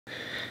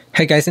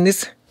Hey guys, in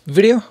this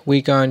video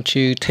we're going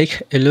to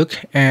take a look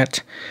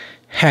at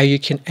how you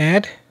can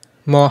add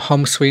more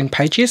home screen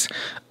pages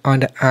on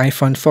the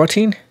iPhone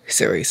 14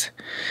 series.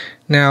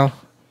 Now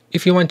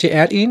if you want to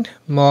add in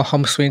more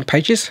home screen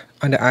pages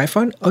on the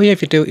iPhone, all you have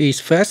to do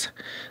is first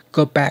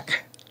go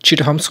back to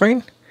the home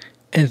screen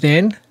and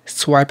then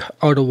swipe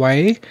all the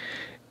way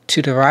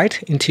to the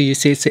right until you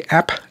see the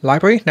app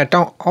library. Now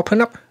don't open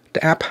up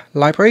the app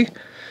library.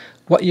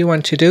 What you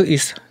want to do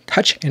is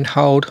touch and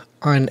hold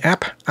on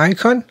app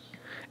icon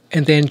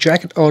and then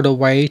drag it all the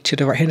way to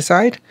the right hand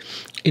side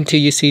until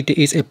you see there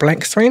is a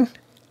blank screen,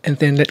 and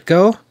then let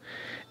go,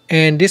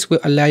 and this will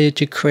allow you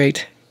to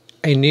create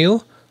a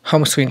new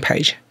home screen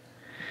page.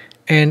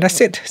 And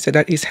that's it. So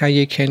that is how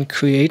you can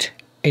create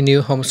a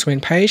new home screen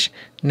page.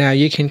 Now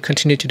you can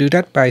continue to do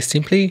that by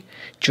simply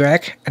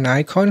drag an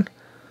icon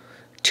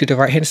to the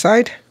right hand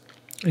side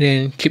and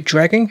then keep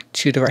dragging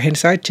to the right hand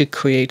side to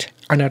create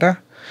another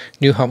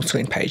new home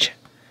screen page.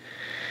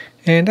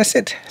 And that's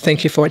it.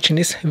 Thank you for watching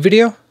this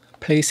video.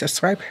 Please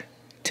subscribe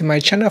to my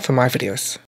channel for more videos.